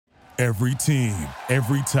Every team,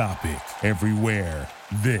 every topic, everywhere.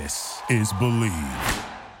 This is Believe.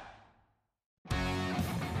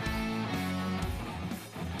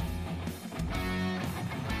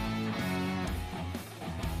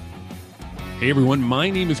 Hey everyone, my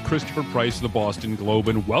name is Christopher Price of the Boston Globe,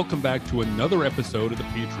 and welcome back to another episode of the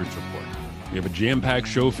Patriots Report. We have a jam-packed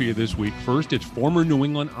show for you this week. First, it's former New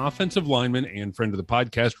England offensive lineman and friend of the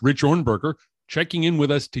podcast, Rich Ohrnberger, checking in with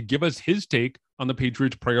us to give us his take on the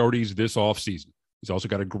Patriots' priorities this offseason. He's also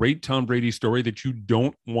got a great Tom Brady story that you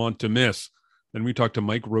don't want to miss. Then we talk to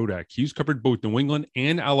Mike Rodak. He's covered both New England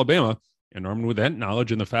and Alabama, and armed with that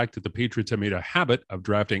knowledge and the fact that the Patriots have made a habit of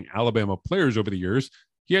drafting Alabama players over the years,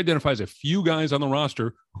 he identifies a few guys on the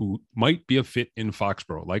roster who might be a fit in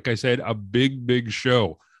Foxborough. Like I said, a big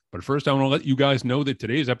show. But first, I want to let you guys know that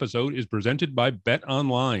today's episode is presented by Bet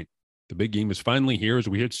Online. The big game is finally here as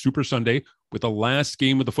we hit Super Sunday with the last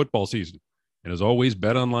game of the football season. And as always,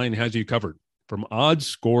 Bet Online has you covered. From odds,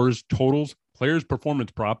 scores, totals, players'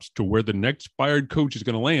 performance props to where the next fired coach is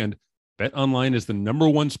going to land, Bet Online is the number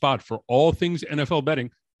one spot for all things NFL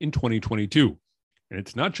betting in 2022. And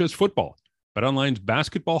it's not just football. BetOnline's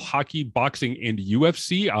basketball, hockey, boxing, and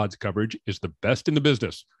UFC odds coverage is the best in the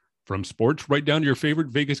business. From sports right down to your favorite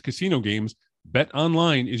Vegas casino games,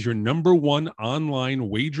 BetOnline is your number one online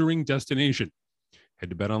wagering destination. Head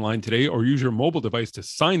to BetOnline today or use your mobile device to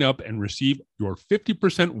sign up and receive your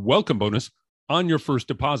 50% welcome bonus on your first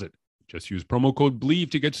deposit. Just use promo code BLEAV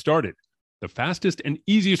to get started. The fastest and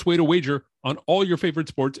easiest way to wager on all your favorite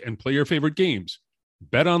sports and play your favorite games.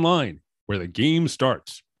 BetOnline, where the game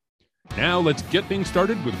starts. Now let's get things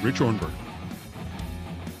started with Rich Ohrnberger.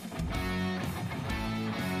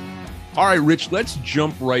 All right, Rich, let's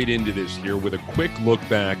jump right into this here with a quick look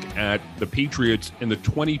back at the Patriots in the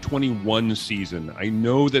 2021 season. I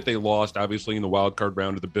know that they lost, obviously, in the wild card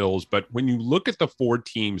round to the Bills, but when you look at the four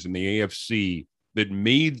teams in the AFC that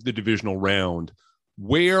made the divisional round,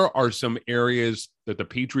 where are some areas that the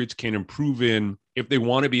Patriots can improve in if they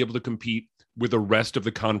want to be able to compete with the rest of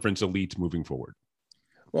the conference elites moving forward?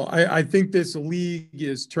 Well, I think this league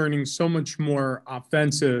is turning so much more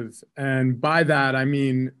offensive. And by that, I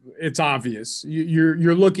mean, it's obvious.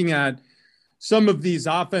 You're looking at some of these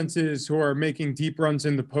offenses who are making deep runs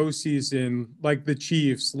in the postseason, like the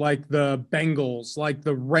Chiefs, like the Bengals, like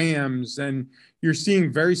the Rams. And you're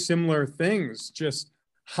seeing very similar things, just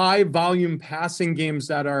high volume passing games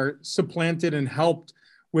that are supplanted and helped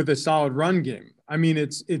with a solid run game. I mean,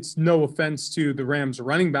 it's no offense to the Rams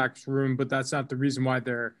running backs room, but that's not the reason why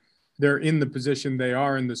they're in the position they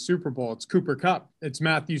are in the Super Bowl. It's Cooper Kupp. It's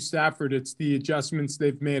Matthew Stafford. It's the adjustments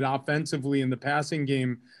they've made offensively in the passing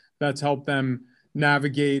game that's helped them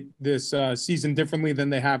navigate this season differently than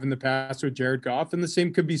they have in the past with Jared Goff. And the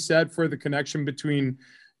same could be said for the connection between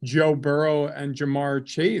Joe Burrow and Jamar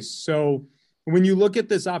Chase. So when you look at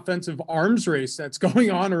this offensive arms race that's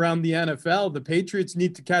going on around the NFL, the Patriots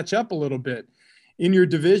need to catch up a little bit. In your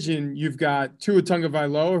division, you've got Tua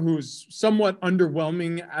Tagovailoa, who's somewhat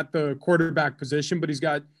underwhelming at the quarterback position, but he's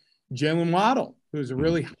got Jalen Waddle, who's a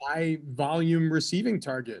really high volume receiving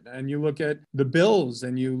target. And you look at the Bills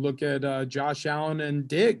and you look at Josh Allen and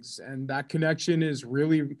Diggs, and that connection is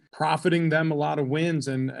really profiting them a lot of wins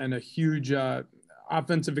and a huge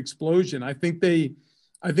offensive explosion. I think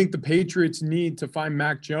the Patriots need to find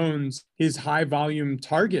Mac Jones his high volume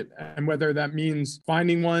target, and whether that means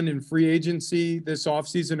finding one in free agency this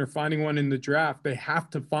offseason or finding one in the draft, they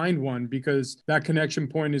have to find one because that connection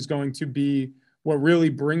point is going to be what really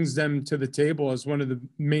brings them to the table as one of the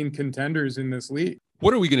main contenders in this league.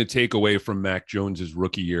 What are we going to take away from Mac Jones's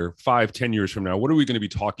rookie year 5-10 years from now? What are we going to be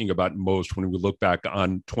talking about most when we look back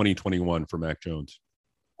on 2021 for Mac Jones?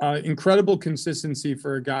 Incredible consistency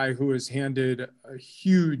for a guy who has handed a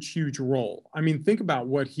huge role. I mean, think about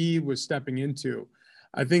what he was stepping into.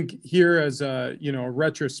 I think here as a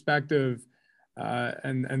retrospective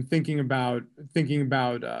and thinking about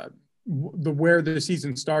where the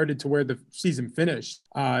season started to where the season finished.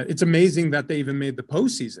 It's amazing that they even made the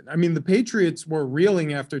postseason. I mean, the Patriots were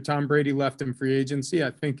reeling after Tom Brady left in free agency. I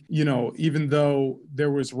think, even though there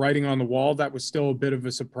was writing on the wall, that was still a bit of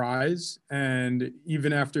a surprise. And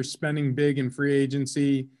even after spending big in free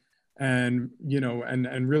agency and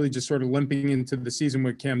really just sort of limping into the season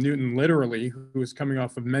with Cam Newton, literally, who was coming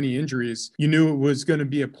off of many injuries, you knew it was going to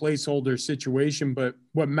be a placeholder situation. But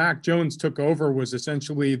what Mac Jones took over was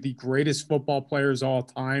essentially the greatest football players all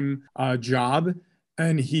time job,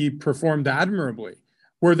 and he performed admirably.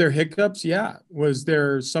 Were there hiccups? Yeah. Was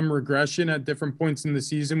there some regression at different points in the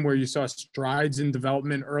season where you saw strides in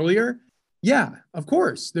development earlier? Yeah, of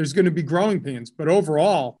course, there's going to be growing pains. But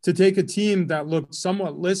overall, to take a team that looked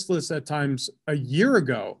somewhat listless at times a year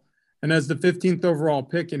ago And as the 15th overall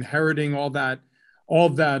pick, inheriting all that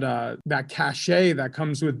cachet that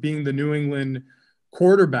comes with being the New England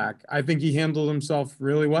quarterback, I think he handled himself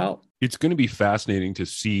really well. It's going to be fascinating to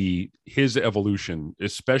see his evolution,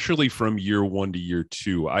 especially from year one to year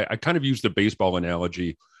two. I kind of used the baseball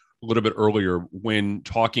analogy a little bit earlier when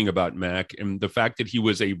talking about Mac, and the fact that he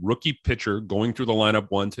was a rookie pitcher going through the lineup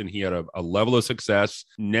once and he had a level of success.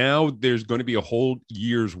 Now there's going to be a whole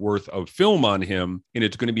year's worth of film on him, and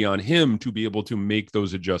it's going to be on him to be able to make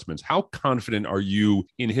those adjustments. How confident are you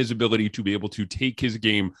in his ability to be able to take his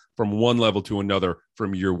game from one level to another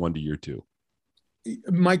from year one to year two?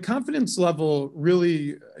 My confidence level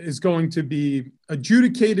really is going to be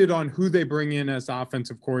adjudicated on who they bring in as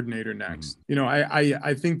offensive coordinator next. You know,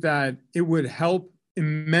 I think that it would help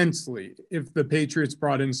immensely if the Patriots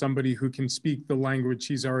brought in somebody who can speak the language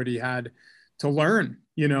he's already had to learn.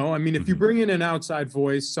 You know, I mean, if you bring in an outside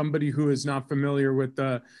voice, somebody who is not familiar with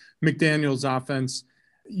the McDaniels offense,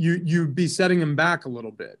 you'd be setting him back a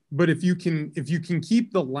little bit. But if you can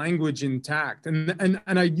keep the language intact, and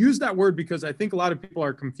I use that word because I think a lot of people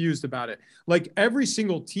are confused about it. Like every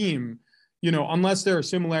single team, you know, unless there are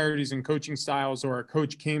similarities in coaching styles or a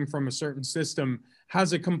coach came from a certain system,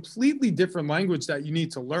 has a completely different language that you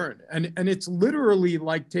need to learn. And it's literally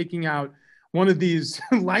like taking out one of these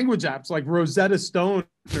language apps like Rosetta Stone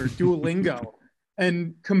or Duolingo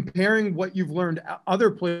and comparing what you've learned at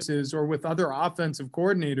other places or with other offensive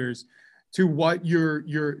coordinators to what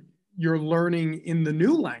you're learning in the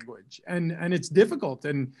new language. And it's difficult,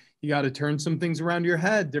 and you got to turn some things around your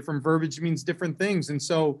head. Different verbiage means different things. And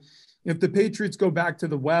so if the Patriots go back to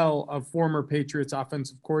the well of former Patriots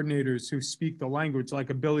offensive coordinators who speak the language,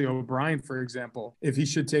 like a Billy O'Brien, for example, if he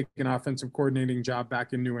should take an offensive coordinating job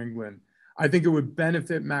back in New England, I think it would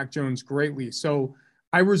benefit Mac Jones greatly. So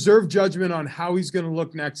I reserve judgment on how he's going to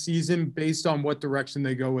look next season based on what direction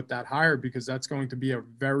they go with that hire, because that's going to be a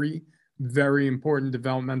very, very important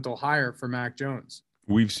developmental hire for Mac Jones.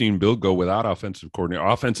 We've seen Bill go without offensive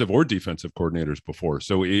or defensive coordinators before.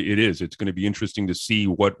 So it's going to be interesting to see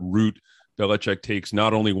what route Belichick takes,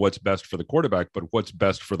 not only what's best for the quarterback, but what's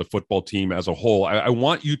best for the football team as a whole. I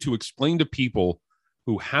want you to explain to people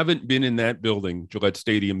who haven't been in that building, Gillette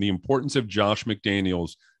Stadium, the importance of Josh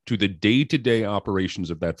McDaniels to the day-to-day operations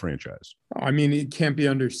of that franchise. I mean, it can't be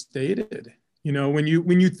understated. You know, when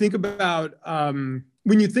you think about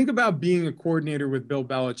being a coordinator with Bill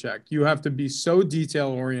Belichick, you have to be so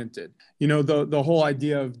detail-oriented. You know, the whole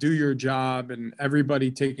idea of do your job and everybody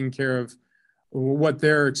taking care of what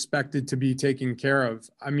they're expected to be taken care of.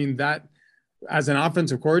 I mean, that as an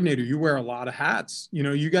offensive coordinator, you wear a lot of hats. You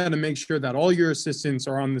know, you got to make sure that all your assistants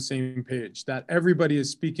are on the same page, that everybody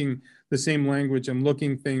is speaking the same language and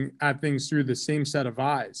looking at things through the same set of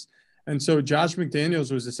eyes. And so Josh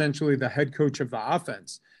McDaniels was essentially the head coach of the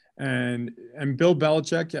offense. And Bill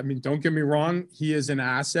Belichick, I mean, don't get me wrong, he is an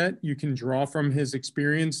asset. You can draw from his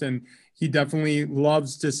experience, and he definitely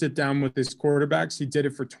loves to sit down with his quarterbacks. He did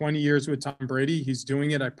it for 20 years with Tom Brady. He's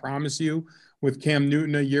doing it, I promise you, with Cam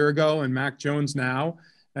Newton a year ago and Mac Jones now.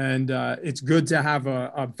 And it's good to have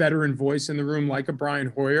a veteran voice in the room like a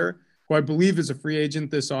Brian Hoyer, who I believe is a free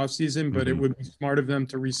agent this offseason, but it would be smart of them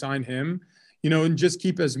to re-sign him, you know, and just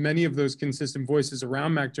keep as many of those consistent voices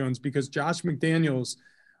around Mac Jones, because Josh McDaniels,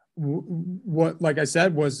 like I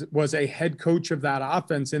said, was a head coach of that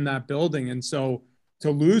offense in that building. And so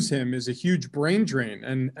to lose him is a huge brain drain,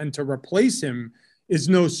 and to replace him is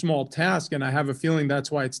no small task. And I have a feeling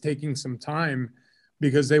that's why it's taking some time,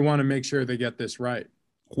 because they want to make sure they get this right.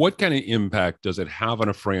 What kind of impact does it have on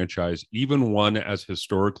a franchise, even one as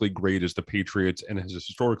historically great as the Patriots and as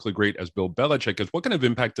historically great as Bill Belichick is? What kind of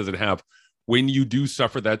impact does it have when you do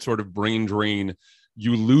suffer that sort of brain drain?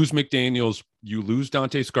 You lose McDaniels, you lose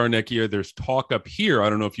Dante Scarnecchia. There's talk up here, I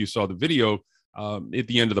don't know if you saw the video at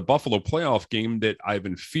the end of the Buffalo playoff game, that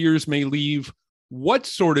Ivan Fears may leave. What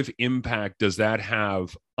sort of impact does that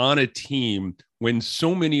have on a team when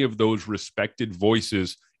so many of those respected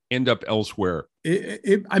voices end up elsewhere?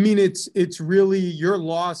 I mean, it's really your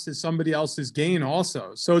loss is somebody else's gain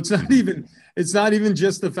also. So it's not even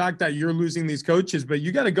just the fact that you're losing these coaches, but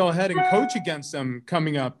you got to go ahead and coach against them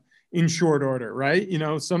coming up in short order, right? You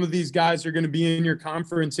know, some of these guys are going to be in your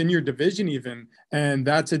conference, in your division even, and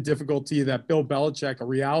that's a difficulty that Bill Belichick, a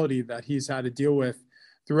reality that he's had to deal with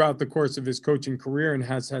throughout the course of his coaching career and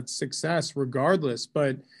has had success regardless.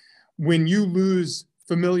 But when you lose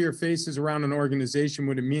familiar faces around an organization,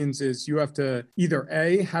 what it means is you have to either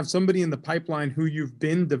A, have somebody in the pipeline who you've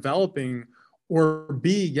been developing, or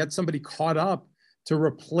B, get somebody caught up to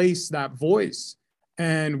replace that voice.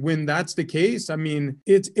 And when that's the case, I mean,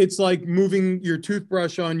 it's like moving your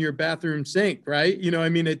toothbrush on your bathroom sink, right? I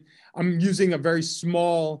mean, I'm using a very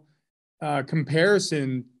small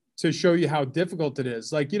comparison to show you how difficult it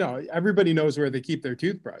is. Like, everybody knows where they keep their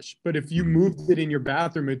toothbrush, but if you moved it in your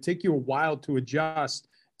bathroom, it'd take you a while to adjust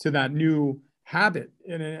to that new habit.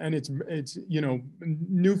 And it's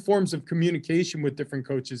new forms of communication with different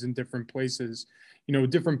coaches in different places,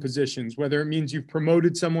 different positions, whether it means you've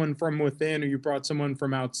promoted someone from within or you brought someone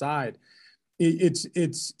from outside.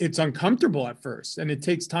 It's uncomfortable at first, and it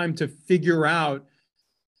takes time to figure out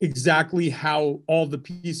exactly how all the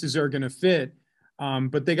pieces are going to fit.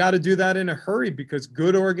 But they got to do that in a hurry, because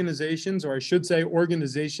good organizations, or I should say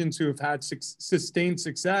organizations who have had sustained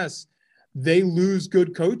success, they lose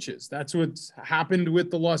good coaches. That's what's happened with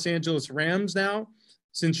the Los Angeles Rams now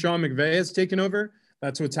since Sean McVay has taken over.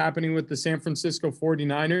 That's what's happening with the San Francisco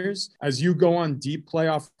 49ers. As you go on deep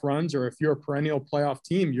playoff runs, or if you're a perennial playoff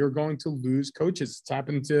team, you're going to lose coaches. It's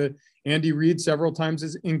happened to Andy Reid several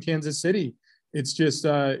times in Kansas City. It's just,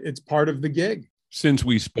 it's part of the gig. Since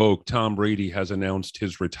we spoke, Tom Brady has announced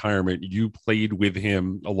his retirement. You played with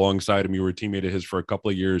him alongside him. You were a teammate of his for a couple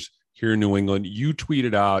of years here in New England. You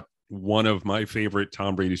tweeted out one of my favorite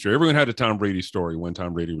Tom Brady stories. Everyone had a Tom Brady story when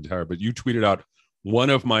Tom Brady retired, but you tweeted out one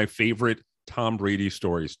of my favorite Tom Brady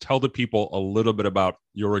stories. Tell the people a little bit about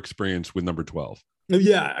your experience with number 12.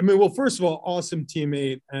 Yeah. I mean, well, first of all, awesome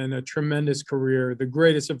teammate and a tremendous career, the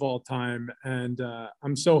greatest of all time. And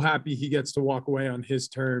I'm so happy he gets to walk away on his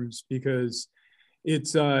terms, because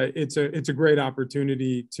it's a great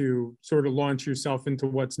opportunity to sort of launch yourself into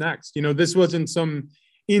what's next. This wasn't some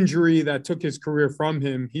injury that took his career from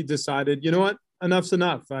him. He decided, you know what, enough's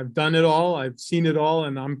enough. I've done it all. I've seen it all,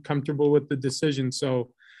 and I'm comfortable with the decision.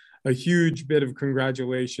 So a huge bit of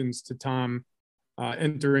congratulations to Tom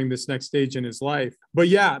entering this next stage in his life. But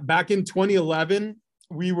yeah, back in 2011,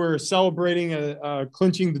 we were celebrating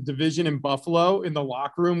clinching the division in Buffalo in the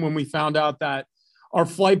locker room when we found out that our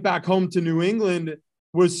flight back home to New England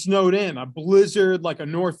was snowed in. A blizzard, like a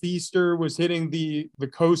northeaster, was hitting the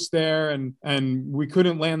coast there, and we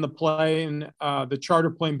couldn't land the plane, the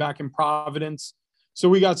charter plane back in Providence. So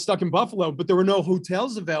we got stuck in Buffalo, but there were no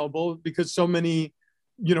hotels available because so many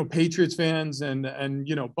Patriots fans and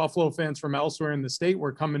Buffalo fans from elsewhere in the state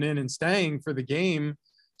were coming in and staying for the game.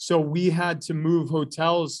 So we had to move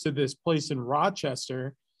hotels to this place in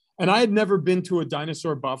Rochester. And I had never been to a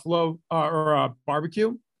Dinosaur Buffalo or a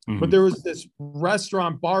barbecue, but there was this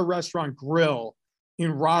bar restaurant grill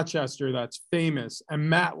in Rochester that's famous. And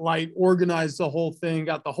Matt Light organized the whole thing,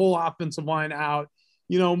 got the whole offensive line out.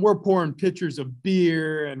 And we're pouring pitchers of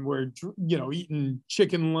beer, and we're, eating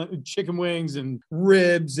chicken wings and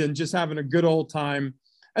ribs and just having a good old time.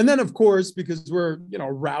 And then, of course, because we're,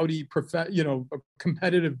 rowdy, a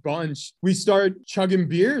competitive bunch, we start chugging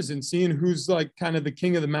beers and seeing who's like kind of the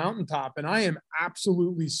king of the mountaintop. And I am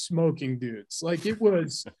absolutely smoking dudes. Like, it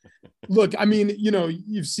was, look, I mean,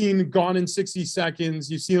 you've seen Gone in 60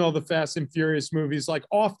 Seconds. You've seen all the Fast and Furious movies. Like,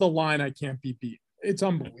 off the line, I can't be beat. It's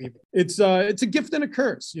unbelievable. It's a gift and a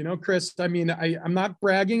curse, Chris. I mean, I'm not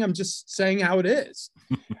bragging. I'm just saying how it is.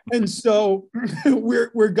 And so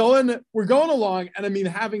we're going along, and I mean,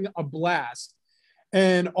 having a blast.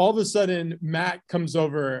 And all of a sudden, Matt comes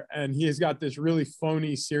over, and he has got this really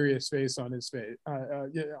phony, serious face on his face.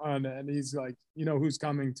 And he's like, who's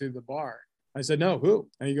coming to the bar? I said, no, who?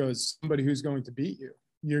 And he goes, somebody who's going to beat you.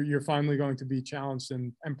 You're finally going to be challenged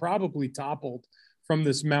and probably toppled from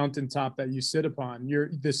this mountaintop that you sit upon.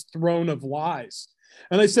 You're this throne of lies.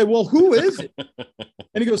 And I said, well, who is it?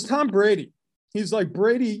 And he goes, Tom Brady. He's like,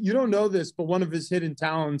 Brady, you don't know this, but one of his hidden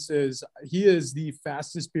talents is he is the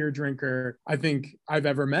fastest beer drinker I think I've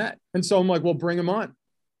ever met. And so I'm like, well, bring him on.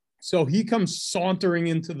 So he comes sauntering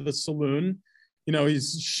into the saloon.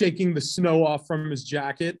 He's shaking the snow off from his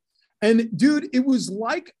jacket. And dude, it was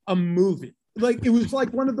like a movie. Like, it was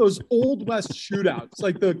like one of those old West shootouts.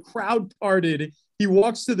 Like, the crowd parted. He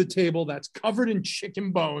walks to the table that's covered in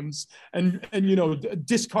chicken bones and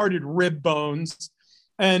discarded rib bones.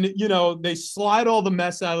 And, they slide all the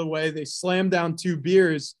mess out of the way. They slam down 2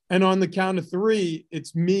 beers. And on the count of 3,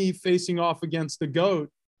 it's me facing off against the GOAT.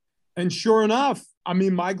 And sure enough, I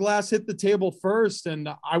mean, my glass hit the table first, and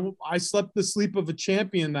I slept the sleep of a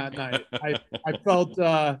champion that night.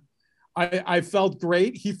 I felt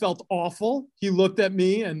great. He felt awful. He looked at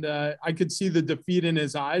me, and I could see the defeat in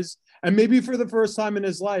his eyes. And maybe for the first time in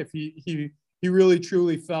his life, he really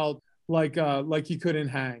truly felt like he couldn't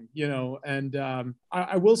hang, And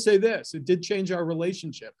I will say this: it did change our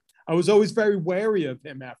relationship. I was always very wary of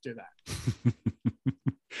him after that.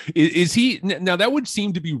 Is he now? That would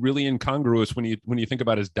seem to be really incongruous when you think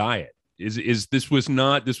about his diet. Is this was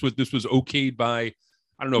okayed by,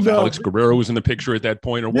 I don't know if No, Alex Guerrero was in the picture at that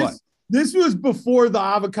point or what? This was before the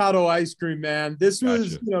avocado ice cream, man. This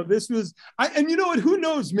was, Gotcha. this was, and you know what? Who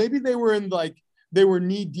knows? Maybe they were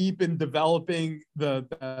knee deep in developing the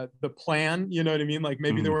plan. You know what I mean? Like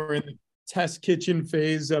maybe they were in the test kitchen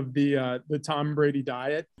phase of the Tom Brady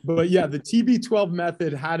diet. But yeah, the TB12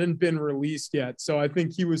 method hadn't been released yet, so I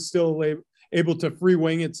think he was still able to free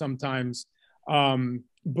wing it sometimes.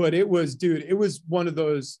 But it was one of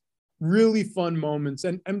those really fun moments.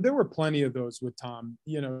 And there were plenty of those with Tom.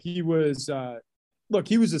 He was,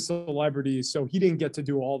 he was a celebrity, so he didn't get to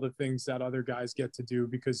do all the things that other guys get to do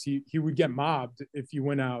because he would get mobbed if you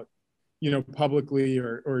went out, publicly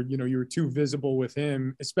or you were too visible with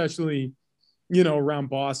him, especially, around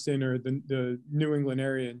Boston or the New England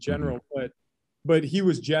area in general. But he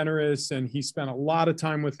was generous and he spent a lot of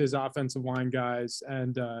time with his offensive line guys.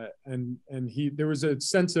 And there was a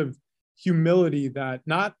sense of humility that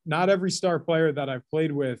not every star player that I've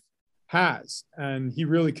played with has, and he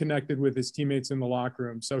really connected with his teammates in the locker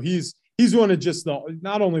room. So he's one of just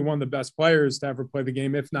not only one of the best players to ever play the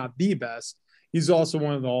game, if not the best, he's also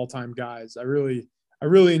one of the all-time guys. I really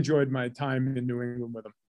enjoyed my time in New England with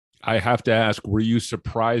him. I have to ask, were you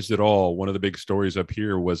surprised at all? One of the big stories up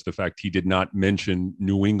here was the fact he did not mention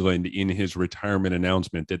New England in his retirement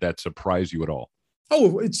announcement. Did that surprise you at all?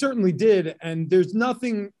 Oh, it certainly did. And there's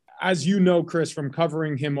nothing, as you know, Chris, from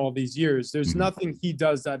covering him all these years, there's nothing he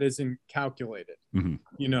does that isn't calculated.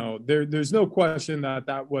 There's no question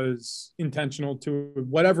that was intentional to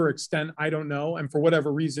whatever extent, I don't know. And for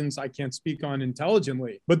whatever reasons, I can't speak on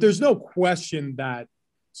intelligently, but there's no question that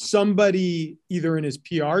somebody either in his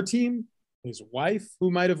PR team, his wife, who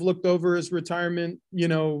might have looked over his retirement,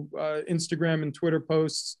 Instagram and Twitter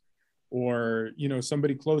posts, or,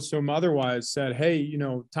 somebody close to him otherwise said, hey,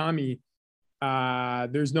 Tommy,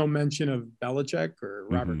 there's no mention of Belichick or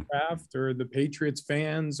Robert Kraft or the Patriots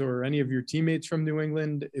fans or any of your teammates from New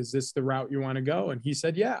England. Is this the route you want to go? And he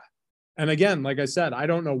said, yeah. And again, like I said, I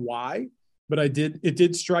don't know why, but it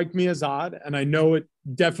did strike me as odd. And I know it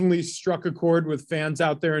definitely struck a chord with fans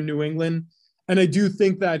out there in New England. And I do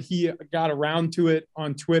think that he got around to it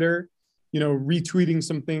on Twitter, retweeting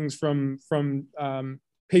some things from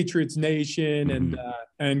Patriots Nation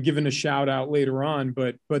and giving a shout out later on.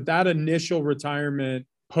 But that initial retirement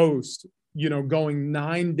post, going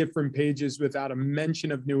 9 different pages without a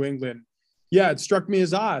mention of New England. Yeah, it struck me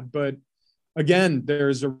as odd, but again,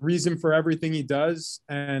 there's a reason for everything he does.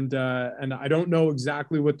 And I don't know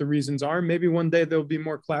exactly what the reasons are. Maybe one day there'll be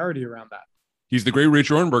more clarity around that. He's the great Rich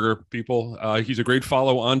Ohrnberger, people. He's a great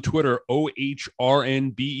follow on Twitter,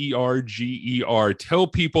 OHRNBERGER. Tell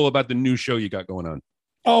people about the new show you got going on.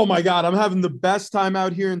 Oh my God, I'm having the best time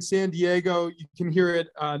out here in San Diego. You can hear it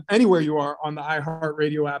anywhere you are on the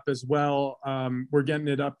iHeartRadio app as well. We're getting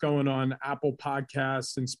it up going on Apple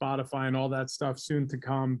Podcasts and Spotify and all that stuff soon to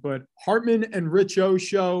come. But Hartman and Rich O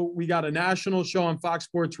show, we got a national show on Fox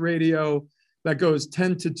Sports Radio that goes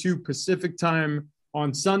 10 to 2 Pacific time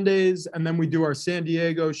on Sundays. And then we do our San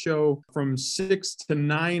Diego show from 6 to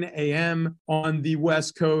 9 a.m. on the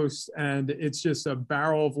West Coast. And it's just a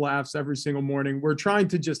barrel of laughs every single morning. We're trying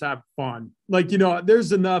to just have fun.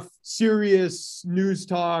 There's enough serious news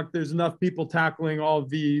talk. There's enough people tackling all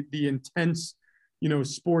the intense,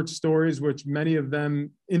 sports stories, which many of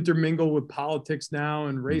them intermingle with politics now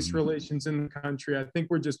and race relations in the country. I think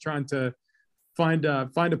we're just trying to find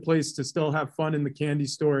a place to still have fun in the candy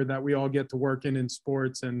store that we all get to work in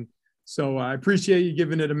sports. And so I appreciate you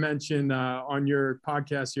giving it a mention on your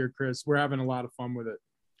podcast here, Chris. We're having a lot of fun with it.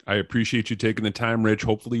 I appreciate you taking the time, Rich.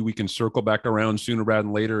 Hopefully we can circle back around sooner rather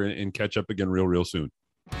than later and catch up again real soon.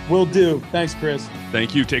 Will do. Thanks, Chris.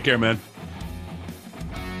 Thank you. Take care, man.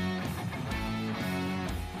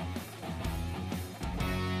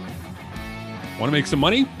 Want to make some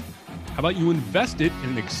money? How about you invest it in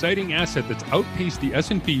an exciting asset that's outpaced the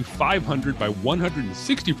S&P 500 by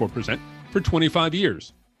 164% for 25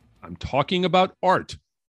 years? I'm talking about art.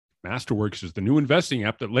 Masterworks is the new investing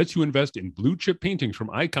app that lets you invest in blue chip paintings from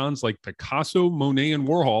icons like Picasso, Monet, and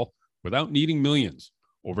Warhol without needing millions.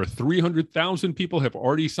 Over 300,000 people have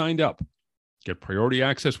already signed up. Get priority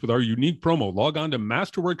access with our unique promo. Log on to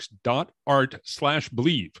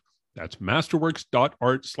masterworks.art/believe. That's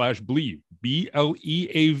masterworks.art/believe,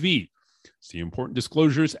 BLEAV. See important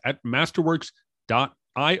disclosures at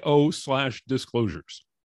masterworks.io/disclosures.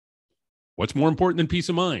 What's more important than peace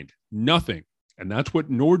of mind? Nothing. And that's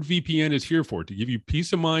what NordVPN is here for, to give you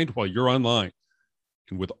peace of mind while you're online.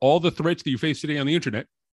 And with all the threats that you face today on the internet,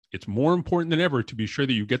 it's more important than ever to be sure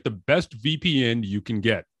that you get the best VPN you can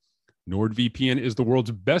get. NordVPN is the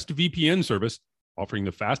world's best VPN service, offering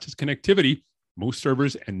the fastest connectivity, most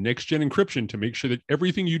servers, and next-gen encryption to make sure that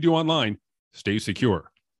everything you do online stays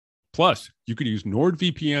secure. Plus, you can use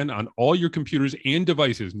NordVPN on all your computers and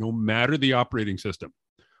devices, no matter the operating system.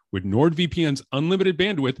 With NordVPN's unlimited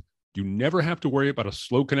bandwidth, you never have to worry about a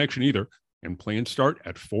slow connection either, and plans start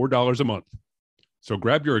at $4 a month. So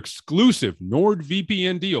grab your exclusive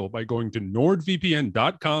NordVPN deal by going to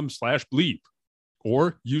nordvpn.com/bleav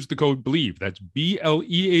or use the code BLEAV, that's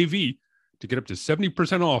BLEAV, to get up to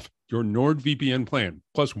 70% off your NordVPN plan,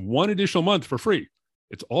 plus one additional month for free.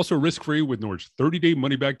 It's also risk-free with Nord's 30-day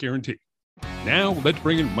money-back guarantee. Now, let's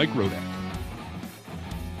bring in Mike Rodak.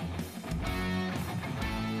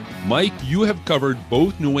 Mike, you have covered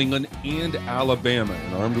both New England and Alabama,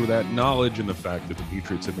 and armed with that knowledge and the fact that the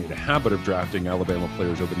Patriots have made a habit of drafting Alabama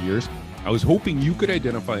players over the years, I was hoping you could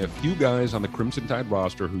identify a few guys on the Crimson Tide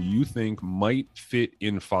roster who you think might fit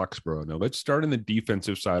in Foxborough. Now, let's start on the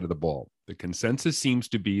defensive side of the ball. The consensus seems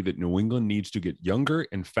to be that New England needs to get younger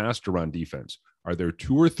and faster on defense. Are there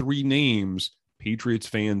 2 or 3 names Patriots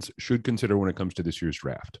fans should consider when it comes to this year's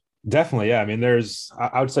draft? Definitely, yeah. I mean,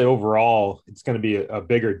 I would say overall, it's going to be a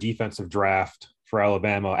bigger defensive draft for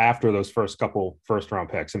Alabama after those first couple first-round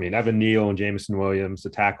picks. I mean, Evan Neal and Jameson Williams,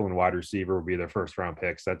 the tackle and wide receiver, will be their first-round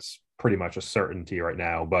picks. That's pretty much a certainty right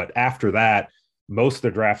now. But after that, most of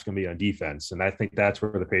the draft's going to be on defense, and I think that's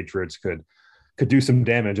where the Patriots could do some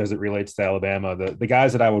damage as it relates to Alabama. The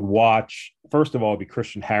guys that I would watch, first of all, would be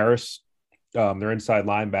Christian Harris, their inside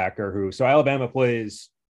linebacker, so Alabama plays,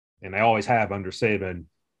 and they always have under Saban,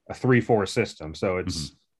 a 3-4 system. So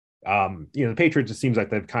it's, the Patriots, it seems like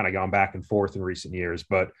they've kind of gone back and forth in recent years,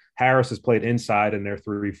 but Harris has played inside in their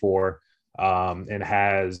 3-4 and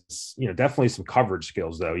has, definitely some coverage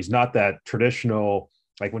skills, though. He's not that traditional,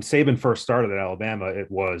 like when Saban first started at Alabama, it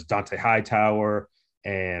was Dante Hightower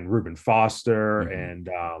and Reuben Foster and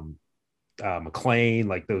McLean,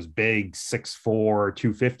 like those big 6'4",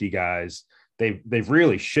 250 guys. They've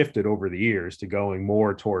really shifted over the years to going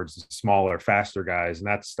more towards the smaller, faster guys, and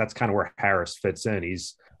that's kind of where Harris fits in.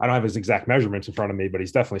 I don't have his exact measurements in front of me, but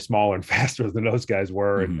he's definitely smaller and faster than those guys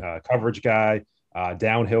were. And coverage guy,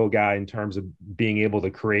 downhill guy in terms of being able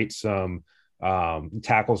to create some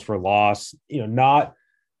tackles for loss.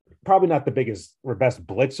 Probably not the biggest or best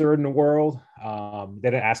blitzer in the world.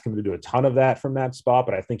 They didn't ask him to do a ton of that from that spot,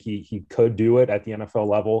 but I think he could do it at the NFL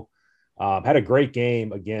level. Had a great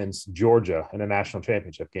game against Georgia in a national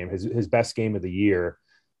championship game, his best game of the year.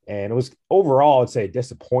 And it was overall, I'd say, a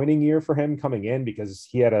disappointing year for him coming in because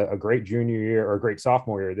he had a great junior year or a great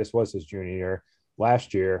sophomore year. This was his junior year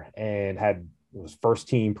last year, and was first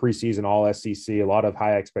team preseason all SEC, a lot of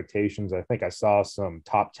high expectations. I think I saw some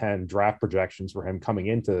top 10 draft projections for him coming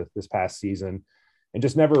into this past season, and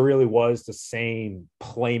just never really was the same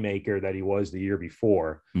playmaker that he was the year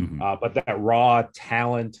before. But that raw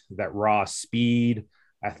talent, that raw speed,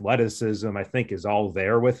 athleticism, I think is all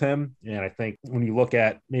there with him. And I think when you look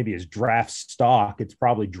at maybe his draft stock, it's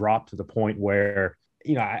probably dropped to the point where,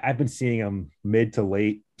 I've been seeing him mid to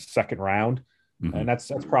late second round. And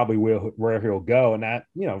that's probably where he'll go. And that,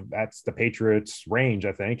 that's the Patriots range,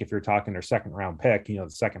 I think, if you're talking their second round pick, the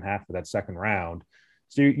second half of that second round.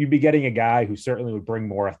 So you'd be getting a guy who certainly would bring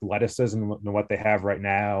more athleticism than what they have right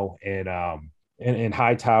now in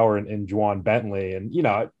Hightower and Juwan Bentley. And,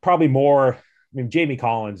 probably more, Jamie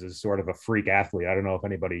Collins is sort of a freak athlete. I don't know if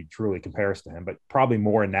anybody truly compares to him, but probably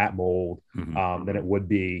more in that mold than it would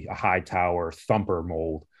be a Hightower thumper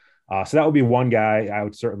mold. So that would be one guy I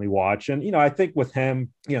would certainly watch. And, I think with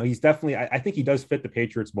him, he's definitely, I think he does fit the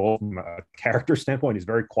Patriots mold from a character standpoint. He's a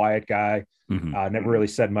very quiet guy, never really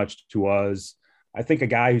said much to us. I think a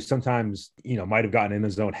guy who sometimes, might have gotten in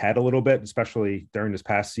his own head a little bit, especially during this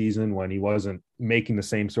past season when he wasn't making the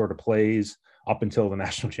same sort of plays up until the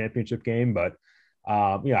national championship game. But,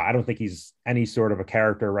 I don't think he's any sort of a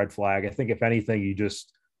character red flag. I think if anything,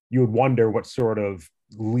 you would wonder what sort of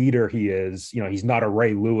leader he is. He's not a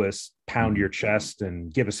Ray Lewis, pound your chest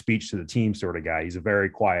and give a speech to the team sort of guy. He's a very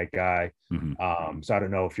quiet guy. So I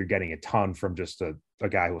don't know if you're getting a ton from just a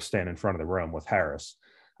guy who will stand in front of the room with Harris.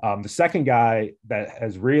 The second guy that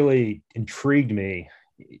has really intrigued me,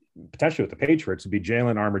 potentially with the Patriots, would be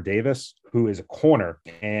Jalen Armour-Davis, who is a corner.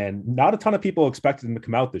 And not a ton of people expected him to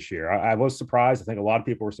come out this year. I was surprised. I think a lot of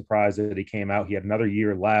people were surprised that he came out. He had another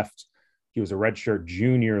year left. He was a redshirt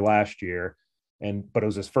junior last year, but it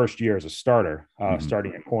was his first year as a starter,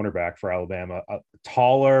 starting at cornerback for Alabama. A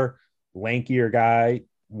taller, lankier guy.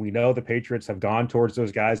 We know the Patriots have gone towards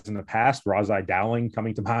those guys in the past. Razai Dowling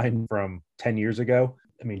coming to mind from 10 years ago.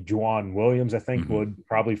 Juwan Williams, I think, would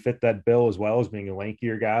probably fit that bill as well as being a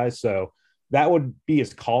lankier guy. So that would be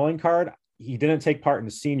his calling card. he didn't take part in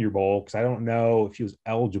the Senior Bowl because I don't know if he was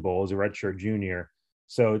eligible as a redshirt junior.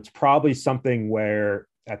 So it's probably something where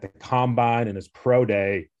at the combine and his pro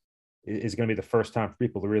day is going to be the first time for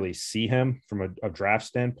people to really see him from a draft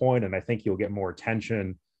standpoint. And I think he'll get more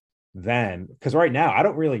attention then, because right now I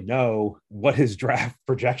don't really know what his draft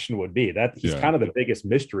projection would be. That he's kind of the biggest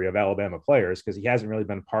mystery of Alabama players, because he hasn't really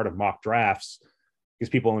been a part of mock drafts because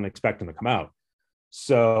people didn't expect him to come out.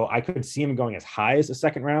 So I could see him going as high as the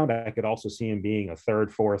second round. I could also see him being a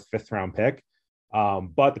third, fourth, fifth round pick.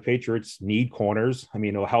 But the Patriots need corners. I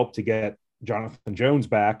mean, it'll help to get Jonathan Jones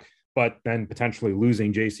back, but then potentially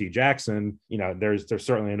losing JC Jackson, there's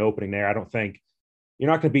certainly an opening there. I don't think you're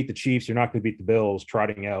not going to beat the Chiefs. You're not going to beat the Bills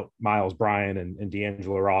trotting out Miles Bryant and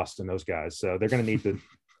D'Angelo Ross and those guys. So they're going to need to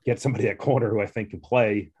get somebody at corner who I think can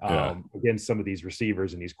play against some of these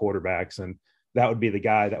receivers and these quarterbacks. And that would be the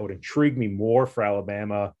guy that would intrigue me more for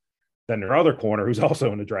Alabama than their other corner, who's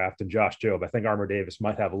also in the draft, and Josh Jobe. I think Armour Davis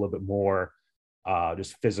might have a little bit more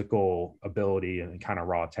just physical ability and kind of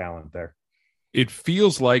raw talent there. It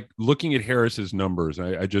feels like, looking at Harris's numbers,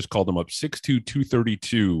 I just called him up, 6'2",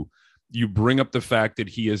 232. You bring up the fact that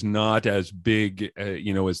he is not as big,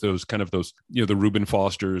 as those the Reuben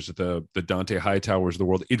Fosters, the Dante Hightowers of the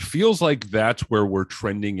world. It feels like that's where we're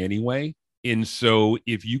trending anyway. And so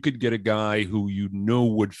if you could get a guy who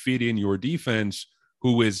would fit in your defense,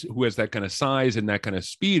 who has that kind of size and that kind of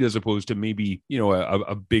speed, as opposed to maybe,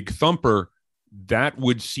 a big thumper, that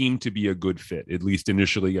would seem to be a good fit, at least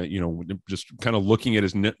initially, just kind of looking at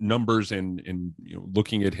his numbers and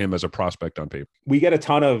looking at him as a prospect on paper. We get a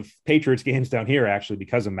ton of Patriots games down here actually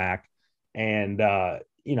because of Mac. And,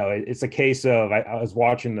 it's a case of, I was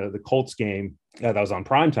watching the Colts game that was on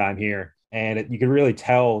primetime here, and you could really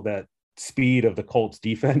tell that speed of the Colts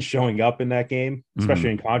defense showing up in that game,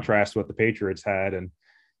 especially in contrast to what the Patriots had. And,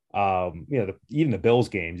 even the Bills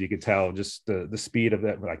games, you could tell just the speed of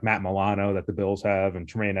that, like Matt Milano that the Bills have, and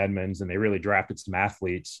Tremaine Edmonds, and they really drafted some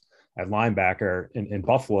athletes at linebacker in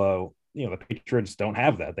Buffalo. The Patriots don't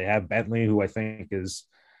have that. They have Bentley, who I think is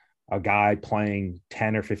a guy playing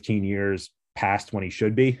 10 or 15 years past when he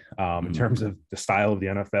should be in terms of the style of the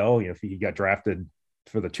NFL. If he got drafted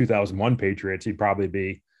for the 2001 Patriots, he'd probably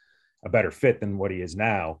be a better fit than what he is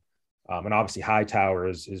now. And obviously Hightower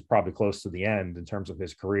is probably close to the end in terms of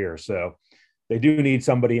his career. So they do need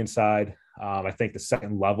somebody inside. I think the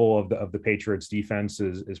second level of the Patriots defense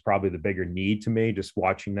is probably the bigger need to me, just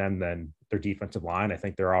watching them, than their defensive line. I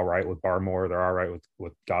think they're all right with Barmore. They're all right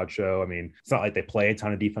with Godchaux. I mean, it's not like they play a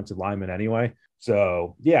ton of defensive linemen anyway.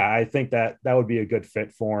 So yeah, I think that would be a good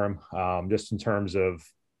fit for him. Just in terms of,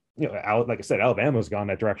 like I said, Alabama's gone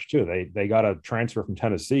that direction too. They got a transfer from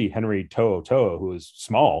Tennessee, Henry To'oTo'o, who is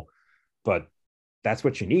small, but that's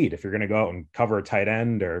what you need if you're going to go out and cover a tight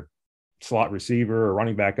end or slot receiver or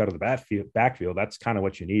running back out of the backfield. That's kind of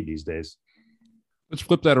what you need these days. Let's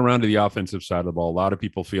flip that around to the offensive side of the ball. A lot of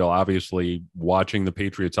people feel, obviously, watching the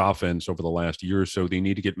Patriots offense over the last year or so, they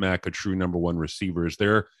need to get Mac a true number one receiver. Is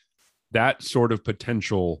there that sort of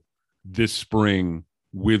potential this spring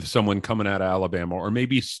with someone coming out of Alabama, or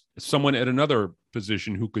maybe someone at another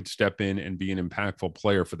position who could step in and be an impactful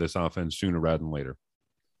player for this offense sooner rather than later?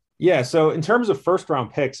 Yeah. So in terms of first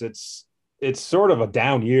round picks, it's sort of a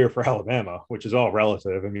down year for Alabama, which is all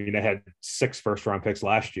relative. I mean, they had 6 first round picks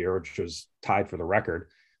last year, which was tied for the record.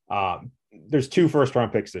 There's 2 first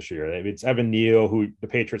round picks this year. It's Evan Neal, who the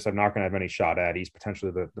Patriots are not going to have any shot at. He's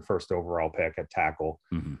potentially the first overall pick at tackle.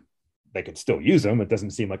 They could still use him. It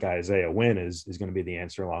doesn't seem like Isaiah Wynn is going to be the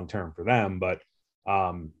answer long-term for them. But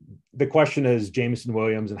the question is Jameson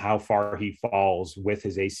Williams and how far he falls with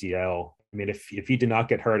his ACL. I mean, if he did not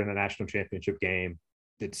get hurt in a national championship game,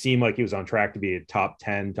 it seemed like he was on track to be a top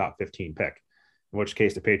 10, top 15 pick, in which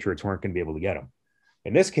case the Patriots weren't going to be able to get him.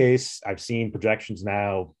 In this case, I've seen projections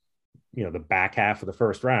now, the back half of the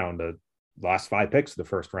first round, the last 5 picks of the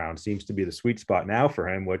first round seems to be the sweet spot now for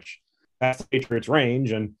him, which that's the Patriots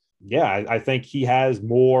range. And yeah, I think he has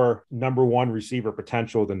more number one receiver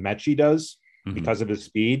potential than Mechie does because of his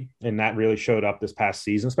speed. And that really showed up this past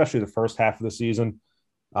season, especially the first half of the season.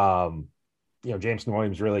 Jameson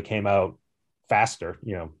Williams really came out faster,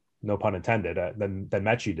 no pun intended, than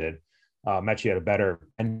Mechie did. Mechie had a better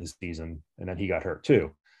end of the season, and then he got hurt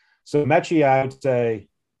too. So Mechie, I would say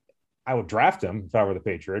I would draft him if I were the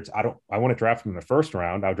Patriots. I want to draft him in the first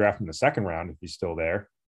round. I would draft him in the second round if he's still there.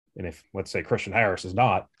 And if, let's say, Christian Harris is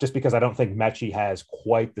not, just because I don't think Mechie has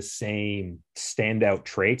quite the same standout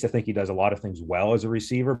traits. I think he does a lot of things well as a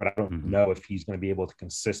receiver, but I don't know if he's going to be able to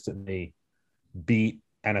consistently beat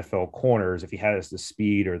NFL corners if he has the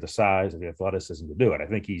speed or the size or the athleticism to do it. I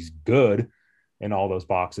think he's good. in all those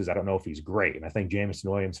boxes. I don't know if he's great. And I think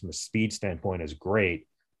Jameson Williams from a speed standpoint is great.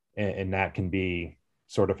 And that can be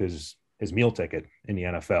sort of his meal ticket in the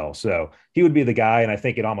NFL. So he would be the guy. And I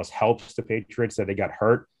think it almost helps the Patriots that they got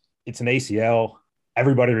hurt. It's an ACL.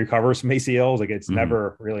 Everybody recovers from ACLs. Like it's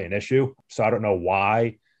never really an issue. So I don't know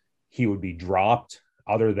why he would be dropped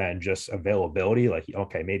other than just availability. Like,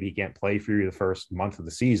 okay, maybe he can't play for you the first month of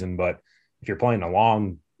the season, but if you're playing a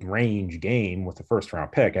long range game with the first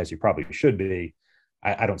round pick, as you probably should be,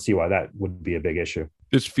 I don't see why that would be a big issue.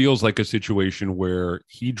 This feels like a situation where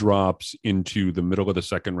he drops into the middle of the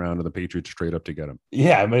second round and the Patriots trade up to get him.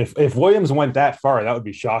 Yeah, I mean, if Williams went that far, that would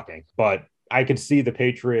be shocking. But I could see the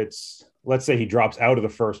Patriots, let's say he drops out of the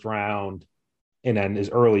first round and then his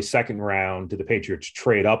early second round, do the Patriots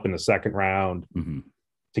trade up in the second round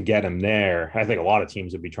to get him there? I think a lot of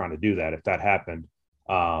teams would be trying to do that if that happened.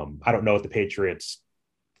 I don't know what the Patriots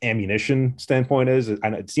ammunition standpoint is.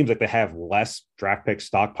 And it seems like they have less draft picks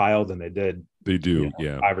stockpiled than they did. They do,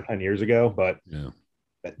 yeah, 5 or 10 years ago, but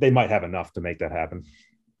they might have enough to make that happen.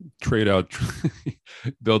 Trade out.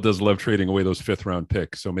 Bill does love trading away those 5th round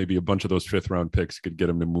picks. So maybe a bunch of those 5th round picks could get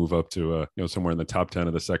him to move up to somewhere in the top 10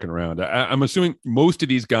 of the second round. I'm assuming most of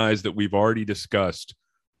these guys that we've already discussed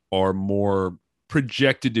are more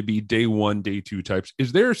projected to be day 1, day 2 types.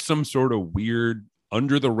 Is there some sort of weird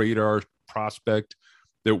under the radar prospect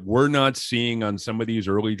that we're not seeing on some of these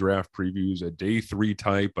early draft previews, a day 3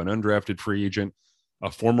 type, an undrafted free agent,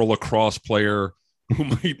 a former lacrosse player who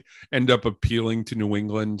might end up appealing to New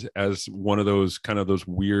England as one of those kind of those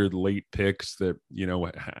weird late picks that,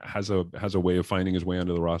 has a way of finding his way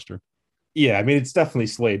onto the roster? Yeah, I mean, it's definitely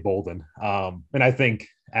Slade Bolden. And I think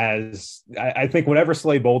whenever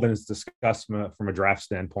Slade Bolden is discussed from a draft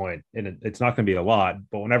standpoint, and it's not going to be a lot,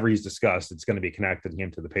 but whenever he's discussed, it's going to be connected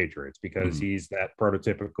him to the Patriots because he's that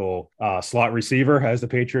prototypical slot receiver as the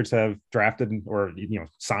Patriots have drafted or,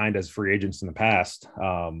 signed as free agents in the past.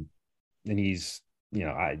 And he's,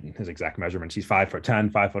 his exact measurements, he's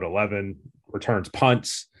 5'10", 5'11", returns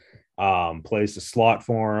punts, plays the slot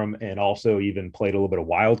for him, and also even played a little bit of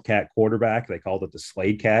wildcat quarterback. They called it the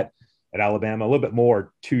Slade Cat at Alabama, a little bit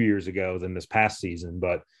more 2 years ago than this past season,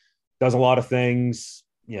 but does a lot of things,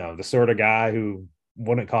 the sort of guy who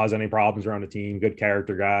wouldn't cause any problems around the team, good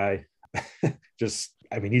character guy.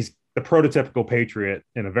 He's the prototypical Patriot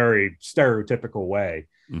in a very stereotypical way.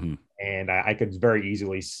 And I could very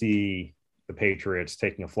easily see the Patriots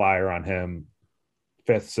taking a flyer on him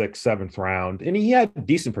 5th, 6th, 7th round. And he had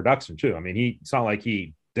decent production too. I mean, it's not like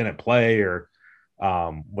he didn't play or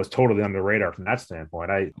was totally under the radar from that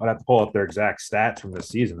standpoint. I'd have to pull up their exact stats from this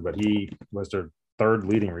season, but he was their 3rd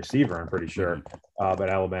leading receiver, I'm pretty sure, at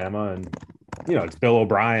Alabama. And, it's Bill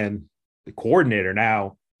O'Brien, the coordinator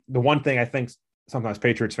now. The one thing I think sometimes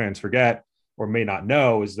Patriots fans forget or may not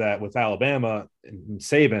know is that with Alabama and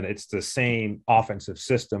Saban, it's the same offensive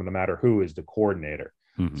system no matter who is the coordinator.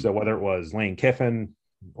 So whether it was Lane Kiffin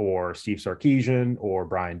or Steve Sarkisian or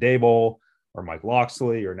Brian Daboll or Mike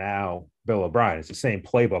Locksley or now Bill O'Brien, it's the same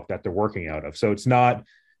playbook that they're working out of. So it's not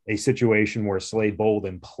a situation where Slade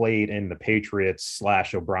Bolden played in the Patriots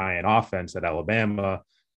 / O'Brien offense at Alabama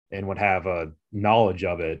and would have a knowledge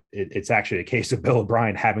of it. It's actually a case of Bill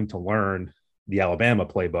O'Brien having to learn the Alabama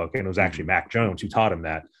playbook. And it was actually Mac Jones who taught him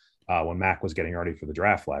that when Mac was getting ready for the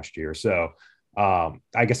draft last year. So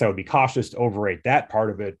I guess I would be cautious to overrate that part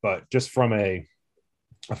of it, but just from a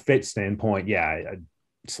fit standpoint,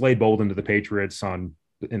 Slade Bolden to the Patriots in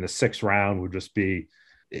the 6th round would just be,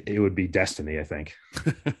 it would be destiny, I think.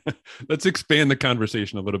 Let's expand the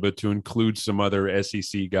conversation a little bit to include some other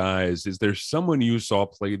SEC guys. Is there someone you saw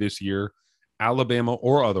play this year, Alabama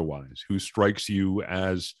or otherwise, who strikes you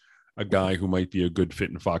as a guy who might be a good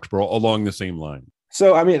fit in Foxborough along the same line?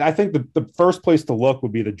 So, I mean, I think the first place to look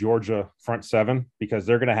would be the Georgia front 7 because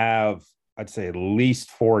they're going to have, I'd say, at least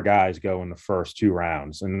 4 guys go in the first 2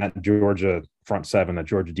 rounds. And that Georgia front 7, that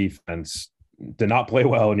Georgia defense did not play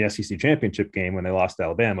well in the SEC championship game when they lost to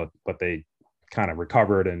Alabama, but they kind of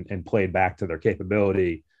recovered and played back to their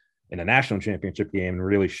capability in the national championship game and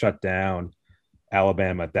really shut down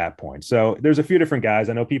Alabama at that point. So there's a few different guys.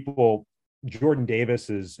 I know Jordan Davis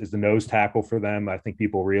is the nose tackle for them. I think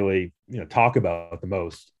people really, talk about the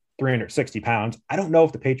most. 360 pounds. I don't know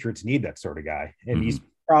if the Patriots need that sort of guy. And he's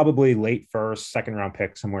probably late 1st, 2nd round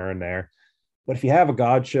pick somewhere in there. But if you have a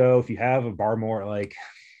Godchaux, if you have a Barmore,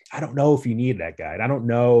 I don't know if you need that guy. And I don't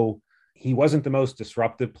know. He wasn't the most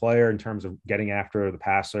disruptive player in terms of getting after the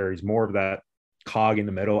passer. He's more of that cog in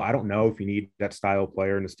the middle. I don't know if you need that style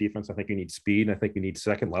player in this defense. I think you need speed. And I think you need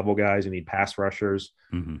 2nd level guys. You need pass rushers.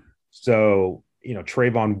 So,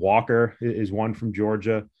 Trayvon Walker is one from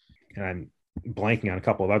Georgia. And blanking on a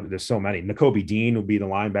couple of other. There's so many. Nakobe Dean will be the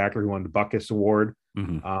linebacker who won the Buckus Award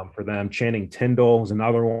for them. Channing Tindall is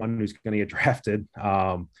another one who's going to get drafted.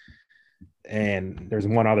 And there's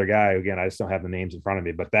one other guy, again, I just don't have the names in front of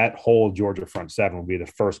me, but that whole Georgia front seven will be the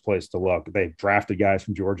first place to look. They've drafted guys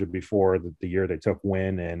from Georgia before the year they took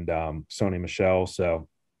Wynn and Sony Michel. So,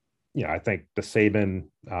 I think the Saban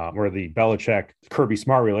or the Belichick Kirby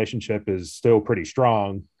Smart relationship is still pretty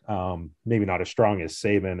strong. Maybe not as strong as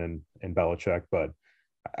Saban and Belichick, but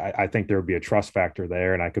I think there would be a trust factor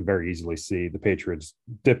there. And I could very easily see the Patriots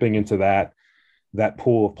dipping into that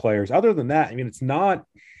pool of players. Other than that,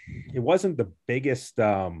 it wasn't the biggest,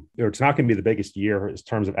 or it's not going to be the biggest year in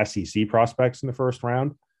terms of SEC prospects in the first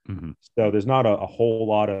round. So there's not a whole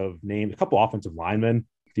lot of names, a couple offensive linemen.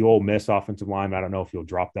 The Ole Miss offensive lineman, I don't know if he'll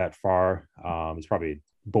drop that far. He's probably a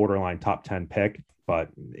borderline top 10 pick, but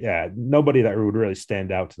yeah, nobody that would really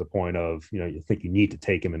stand out to the point of, you think you need to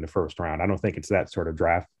take him in the first round. I don't think it's that sort of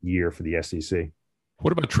draft year for the SEC.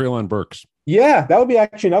 What about Treylon Burks? Yeah, that would be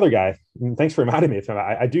actually another guy. And thanks for reminding me of him.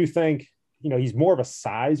 I do think, he's more of a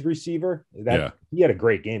size receiver. He had a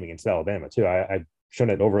great game against Alabama too. I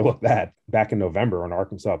shouldn't overlook that. Back in November when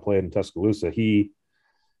Arkansas played in Tuscaloosa, he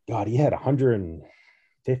had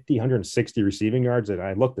 160 receiving yards. And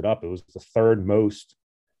I looked it up. It was the third most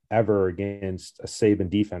ever against a Saban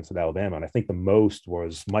defense at Alabama. And I think the most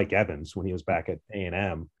was Mike Evans when he was back at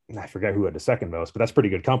A&M. I forget who had the second most, but that's pretty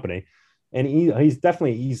good company. And he's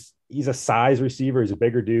definitely a size receiver. He's a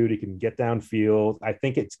bigger dude. He can get downfield. I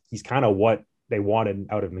think he's kind of what they wanted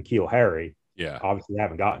out of N'Keal Harry. Yeah. Obviously they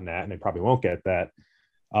haven't gotten that, and they probably won't get that.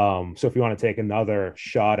 So if you want to take another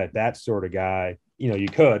shot at that sort of guy, you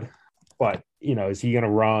could. But, is he going to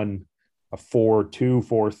run a 4.2,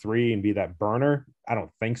 4.3 and be that burner? I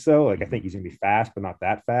don't think so. I think he's going to be fast, but not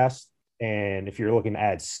that fast. And if you're looking to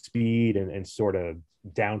add speed and sort of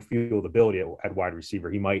downfield ability at wide receiver,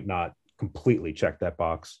 he might not completely check that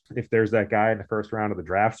box. If there's that guy in the first round of the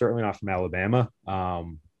draft, certainly not from Alabama.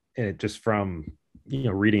 And it just from,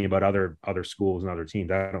 reading about other schools and other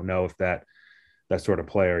teams, I don't know if that sort of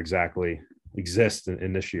player exactly exists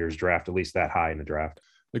in this year's draft, at least that high in the draft.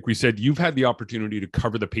 Like we said, you've had the opportunity to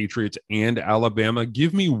cover the Patriots and Alabama.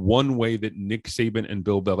 Give me one way that Nick Saban and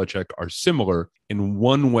Bill Belichick are similar, and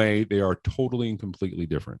one way they are totally and completely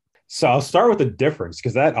different. So I'll start with the difference,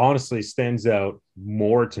 because that honestly stands out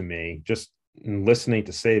more to me just in listening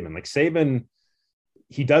to Saban. Like Saban,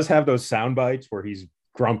 he does have those sound bites where he's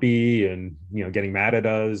grumpy and, getting mad at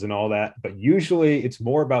us and all that. But usually it's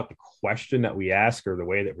more about the question that we ask or the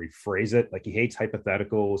way that we phrase it. Like he hates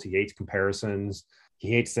hypotheticals. He hates comparisons. He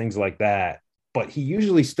hates things like that. But he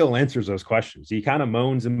usually still answers those questions. He kind of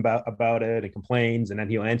moans about it and complains, and then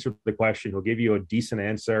he'll answer the question. He'll give you a decent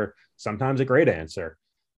answer, sometimes a great answer.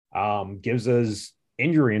 Gives us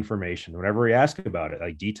injury information whenever we ask about it,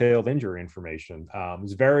 like detailed injury information.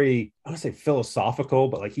 It's very, I don't say philosophical,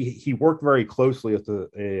 but like he worked very closely with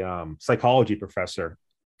a psychology professor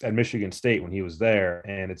at Michigan State when he was there.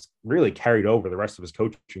 And it's really carried over the rest of his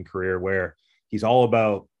coaching career, where he's all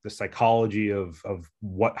about the psychology of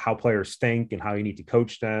how players think and how you need to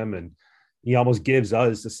coach them. And he almost gives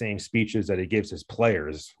us the same speeches that he gives his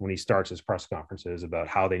players when he starts his press conferences about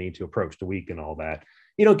how they need to approach the week and all that.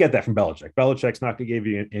 You don't get that from Belichick. Belichick's not going to give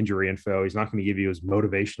you injury info. He's not going to give you his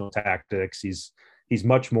motivational tactics. He's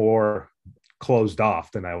much more closed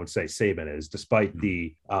off than I would say Saban is, despite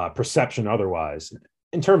the perception otherwise.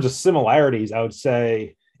 In terms of similarities, I would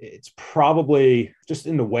say it's probably just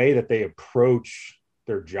in the way that they approach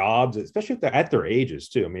their jobs, especially if they're at their ages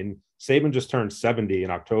too. I mean, Saban just turned 70 in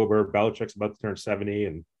October. Belichick's about to turn 70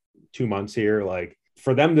 in 2 months here. Like,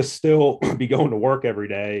 for them to still be going to work every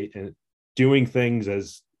day and doing things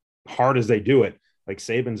as hard as they do it, like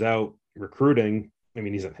Saban's out recruiting. I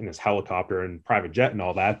mean, he's in his helicopter and private jet and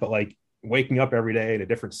all that, but like waking up every day in a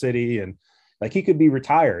different city, and like he could be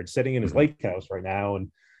retired sitting in his lake house right now.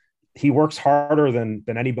 And he works harder than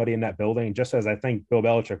anybody in that building, just as I think Bill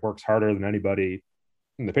Belichick works harder than anybody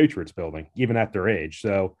in the Patriots building, even at their age.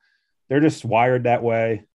 So they're just wired that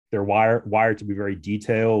way. They're wired to be very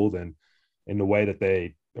detailed and in the way that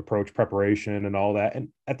they approach preparation and all that. And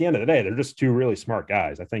at the end of the day, they're just two really smart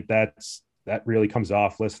guys. I think that really comes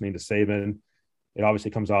off listening to Saban. It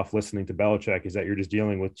obviously comes off listening to Belichick, is that you're just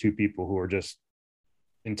dealing with two people who are just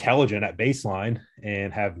intelligent at baseline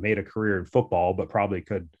and have made a career in football, but probably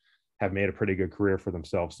could have made a pretty good career for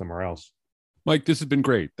themselves somewhere else. Mike, this has been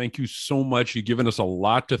great. Thank you so much. You've given us a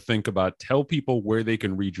lot to think about. Tell people where they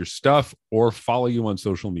can read your stuff or follow you on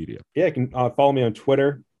social media. Yeah, you can follow me on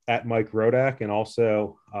Twitter at Mike Rodak, and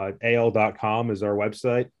also al.com is our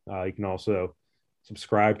website. You can also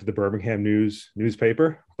subscribe to the Birmingham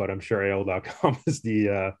newspaper, but I'm sure AL.com is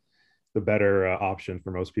the better option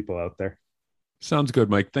for most people out there. Sounds good,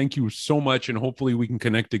 Mike. Thank you so much, and hopefully we can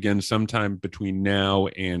connect again sometime between now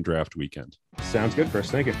and draft weekend. Sounds good, Chris.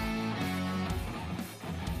 Thank you.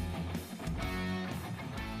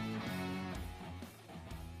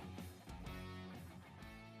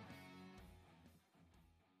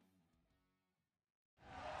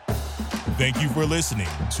 Thank you for listening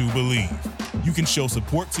to Believe. You can show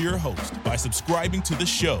support to your host by subscribing to the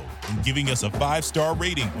show and giving us a 5-star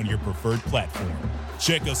rating on your preferred platform.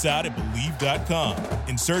 Check us out at Believe.com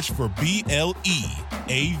and search for BLEAV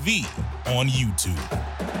on YouTube.